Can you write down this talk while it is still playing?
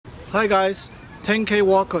Hi guys, 10K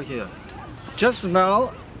Walker here. Just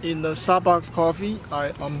now in the Starbucks coffee,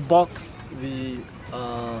 I unboxed the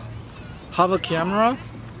hover camera,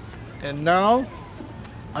 and now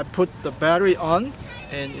I put the battery on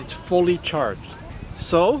and it's fully charged.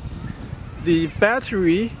 So the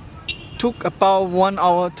battery took about 1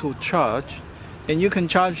 hour to charge, and you can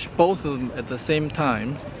charge both of them at the same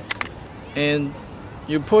time. And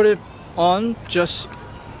you put it on just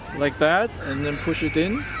like that and then push it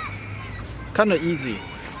in. Kind of easy.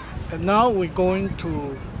 And now we're going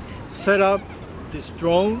to set up this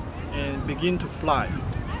drone and begin to fly.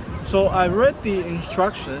 So I read the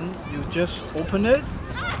instruction. You just open it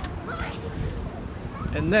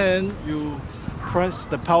and then you press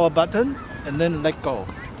the power button and then let go.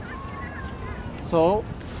 So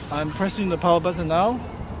I'm pressing the power button now.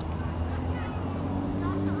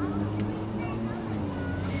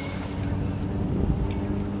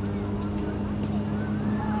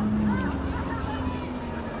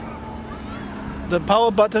 The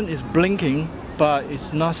power button is blinking, but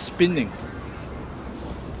it's not spinning.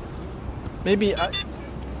 Maybe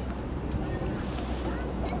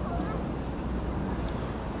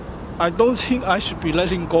I don't think I should be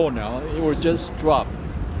letting go now. It will just drop.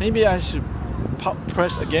 Maybe I should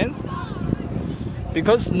press again,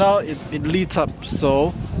 because now it leads up,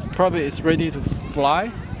 so probably it's ready to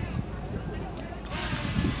fly.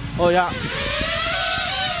 Oh yeah.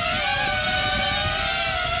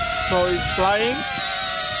 So it's flying,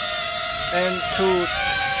 and to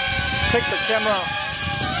take the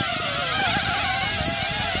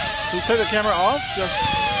camera off, just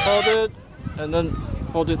hold it and then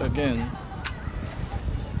hold it again.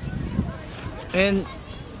 And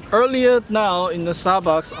earlier now in the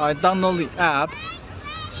Starbucks, I downloaded the app.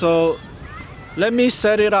 So let me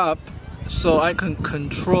set it up so I can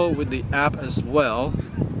control with the app as well.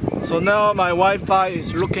 So now my Wi-Fi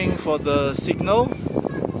is looking for the signal.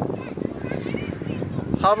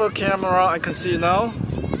 Hover camera, I can see now.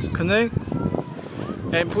 Connect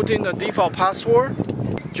and put in the default password.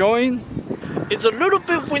 Join. It's a little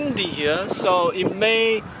bit windy here, so it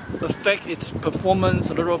may affect its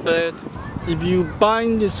performance a little bit. If you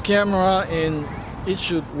bind this camera, and it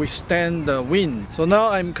should withstand the wind. So now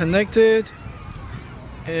I'm connected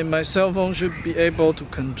and my cell phone should be able to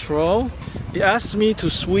control. It asks me to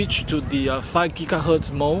switch to the 5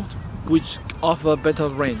 GHz mode, which offers better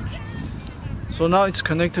range. So now it's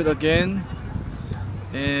connected again,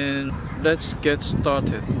 and let's get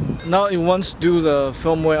started. Now it wants to do the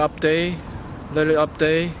firmware update. Let it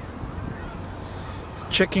update. It's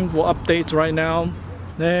checking for updates right now.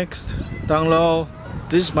 Next, download.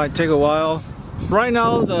 This might take a while. Right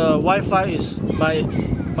now the Wi-Fi is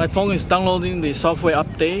my phone is downloading the software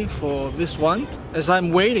update for this one. As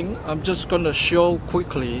I'm waiting, I'm just gonna show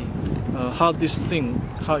quickly how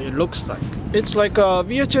it looks like. It's like a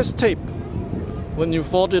VHS tape. When you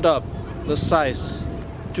fold it up, the size.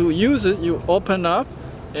 To use it, you open up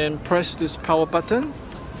and press this power button.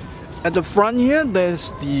 At the front here,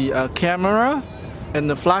 there's the camera and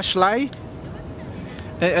the flashlight.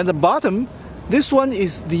 And at the bottom, this one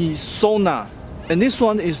is the sonar, and this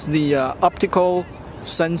one is the optical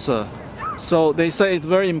sensor. So they say it's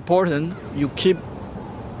very important you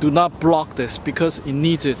do not block this, because it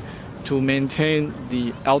needs it to maintain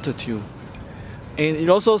the altitude. And it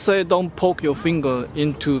also says don't poke your finger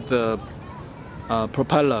into the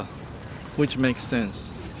propeller, which makes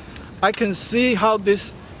sense. I can see how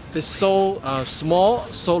this is so small,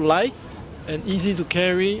 so light, and easy to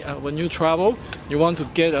carry when you travel. You want to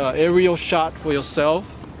get an aerial shot for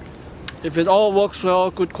yourself. If it all works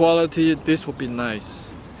well, good quality, this would be nice.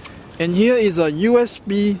 And here is a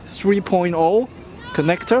USB 3.0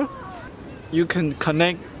 connector. You can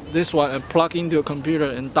connect this one and plug into your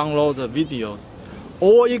computer and download the videos.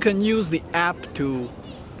 Or you can use the app to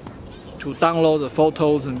download the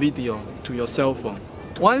photos and video to your cell phone.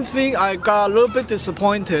 One thing I got a little bit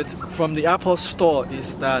disappointed from the Apple Store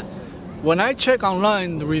is that when I check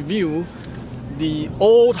online the review, the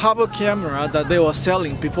old hover camera that they were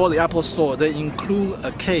selling before the Apple Store, they include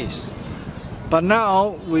a case. But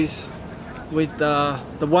now with the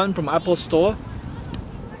one from Apple Store,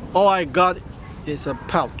 all I got is a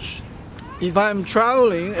pouch. If I'm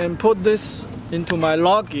traveling and put this into my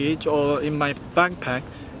luggage or in my backpack,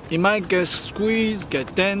 it might get squeezed,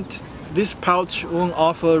 get dent. This pouch won't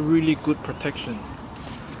offer really good protection.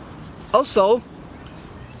 Also,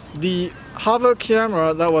 the hover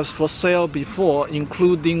camera that was for sale before,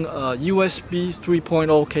 including a USB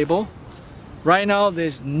 3.0 cable. Right now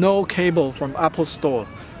there's no cable from Apple Store,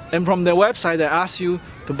 and from their website they ask you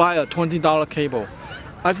to buy a $20 cable.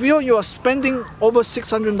 I feel you are spending over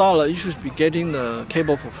 $600. You should be getting the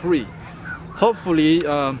cable for free. Hopefully,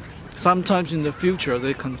 sometimes in the future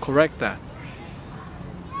they can correct that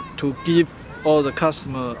to give all the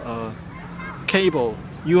customer cable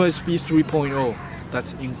USB 3.0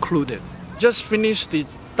 that's included. Just finished the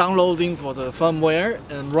downloading for the firmware,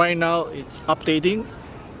 and right now it's updating.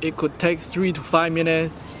 It could take 3 to 5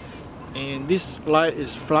 minutes, and this light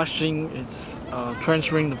is flashing. It's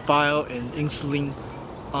transferring the file and installing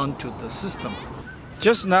onto the system.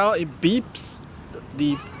 Just now it beeps.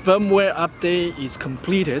 The firmware update is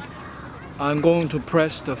completed. I'm going to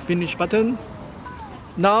press the finish button.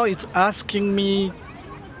 Now it's asking me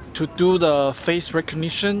to do the face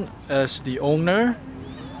recognition as the owner.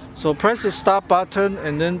 So press the start button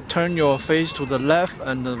and then turn your face to the left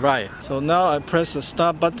and the right. So now I press the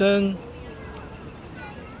start button.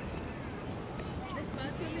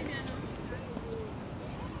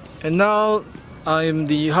 And now I'm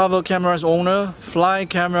the hover camera's owner. Fly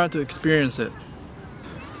camera to experience it.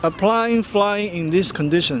 Applying flying in this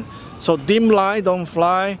condition. So dim light don't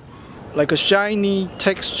fly. Like a shiny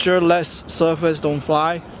textureless surface don't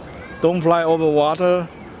fly. Don't fly over water.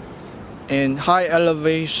 And high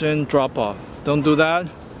elevation drop off. Don't do that.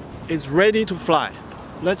 It's ready to fly.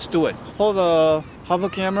 Let's do it. Hold the hover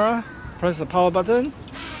camera. Press the power button.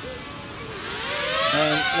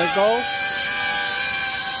 And let go.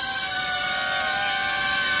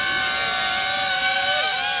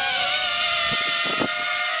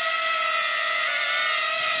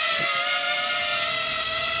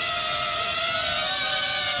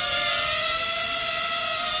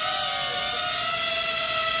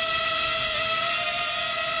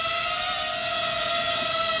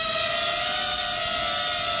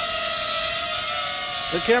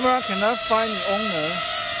 The camera cannot find the owner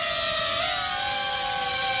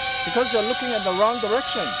because you're looking at the wrong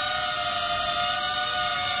direction.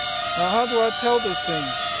 Now how do I tell this thing?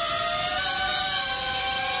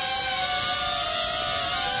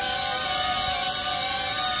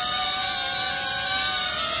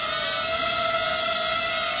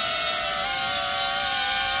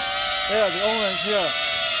 There, the owner is here.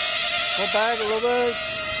 Go back a little bit.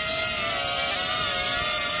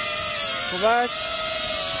 Go back.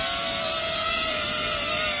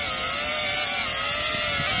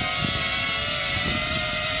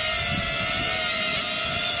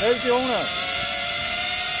 There's the owner.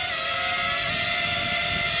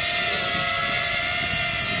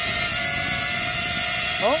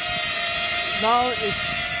 Oh, now it's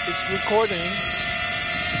recording.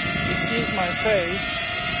 It sees my face,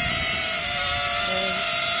 and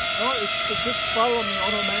no, it just follows me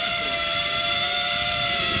automatically.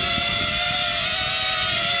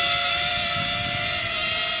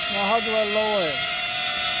 Now how do I lower it?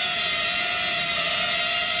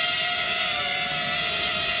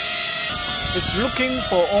 It's looking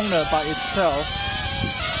for owner by itself.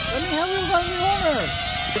 Let me help you find the owner.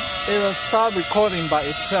 It will start recording by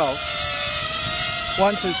itself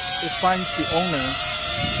once it finds the owner.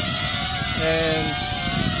 And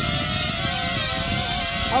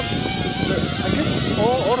I guess it's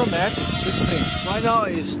all automatic, this thing. Right now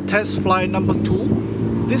is test flight number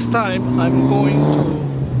 2. This time I'm going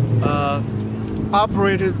to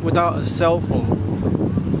operate it without a cell phone.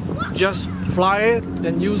 Just fly it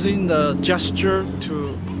and using the gesture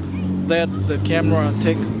to let the camera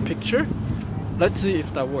take a picture. Let's see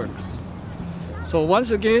if that works. So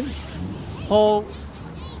once again, hold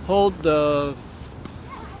the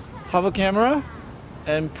hover camera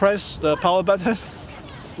and press the power button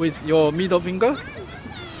with your middle finger.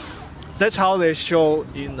 That's how they show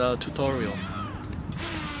in the tutorial.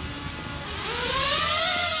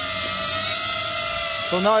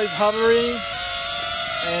 So now it's hovering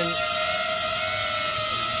and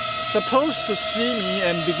supposed to see me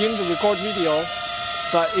and begin to record video,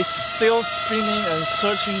 but it's still spinning and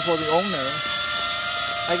searching for the owner.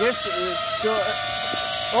 I guess it's still...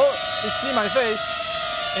 Oh, you see my face,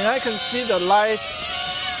 and I can see the light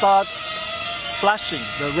start flashing,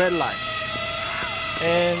 the red light.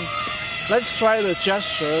 And let's try the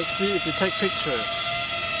gesture, see if you take picture.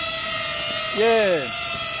 Yeah.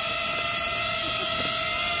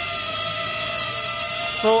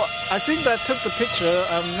 So I think that took the picture.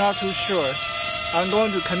 I'm not too sure. I'm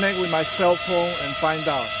going to connect with my cell phone and find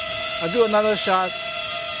out. I'll do another shot.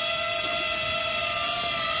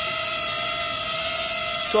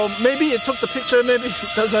 So maybe it took the picture, maybe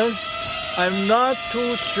it doesn't. I'm not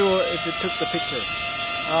too sure if it took the picture.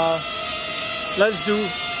 Let's do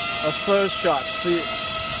a first shot, see,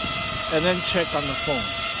 and then check on the phone.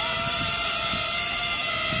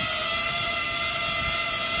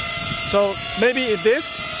 So maybe it did,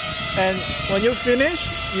 and when you finish,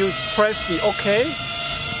 you press the OK.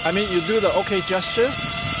 I mean, you do the OK gesture.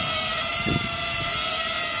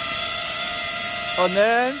 And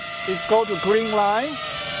then it go to green line.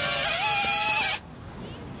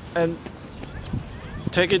 And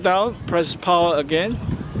take it down, press power again.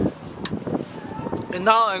 And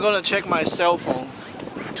now I'm gonna check my cell phone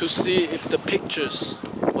to see if the pictures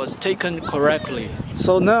was taken correctly.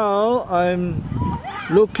 So now I'm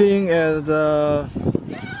looking at the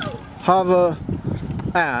Hover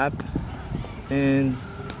app and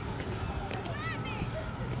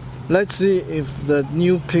let's see if the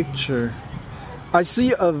new picture. I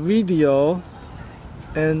see a video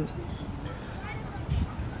and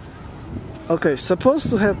okay, supposed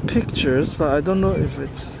to have pictures, but I don't know if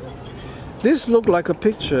it's. This look like a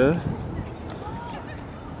picture,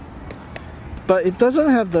 but it doesn't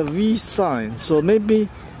have the V sign, so maybe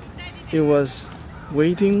it was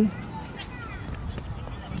waiting.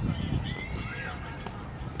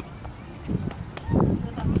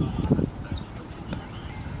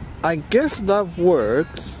 I guess that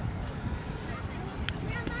works.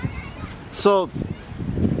 So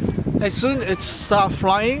as soon as it starts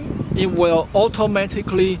flying, it will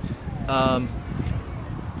automatically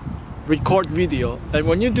record video, and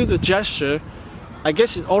when you do the gesture, I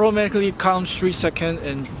guess it automatically counts 3 seconds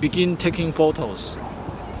and begin taking photos.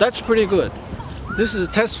 That's pretty good. This is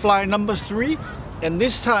test flight number 3, and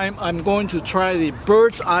this time I'm going to try the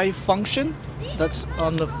bird's eye function that's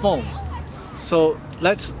on the phone. So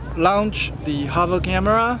let's launch the hover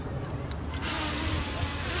camera.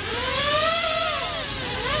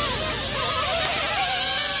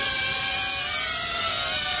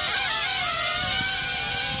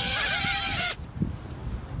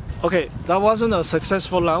 Okay, that wasn't a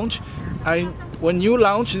successful launch. When you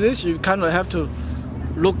launch this, you kind of have to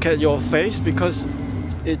look at your face because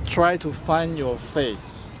it tried to find your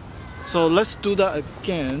face. So let's do that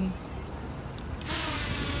again.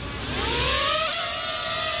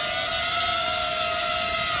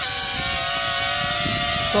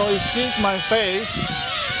 So it sees my face,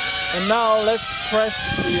 and now let's press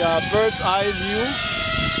the bird's eye view,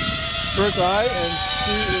 bird's eye, and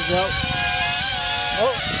see if that.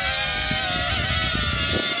 Oh.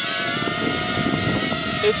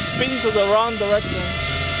 It spins to the wrong direction.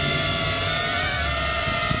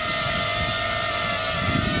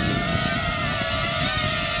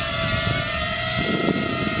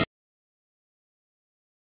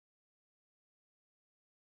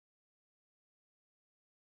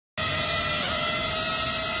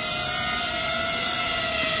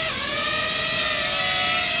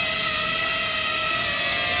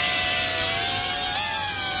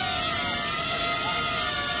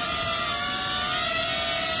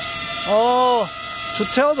 Oh, to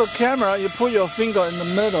tell the camera, you put your finger in the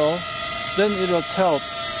middle, then it'll tell,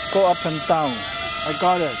 go up and down. I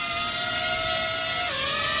got it.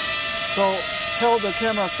 So tell the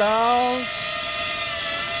camera down,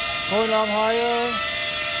 going up higher,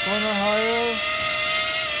 going up higher.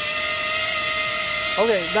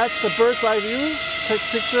 Okay, that's the bird's eye view. Take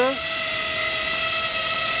picture.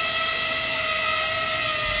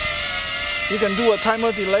 You can do a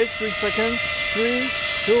timer delay, 3 seconds. 3,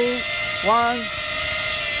 2, 1, you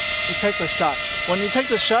take the shot. When you take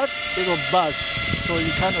the shot, it will buzz, so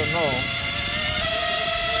you kind of know.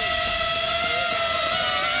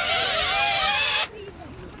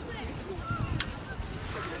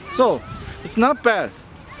 So, it's not bad.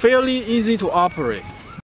 Fairly easy to operate.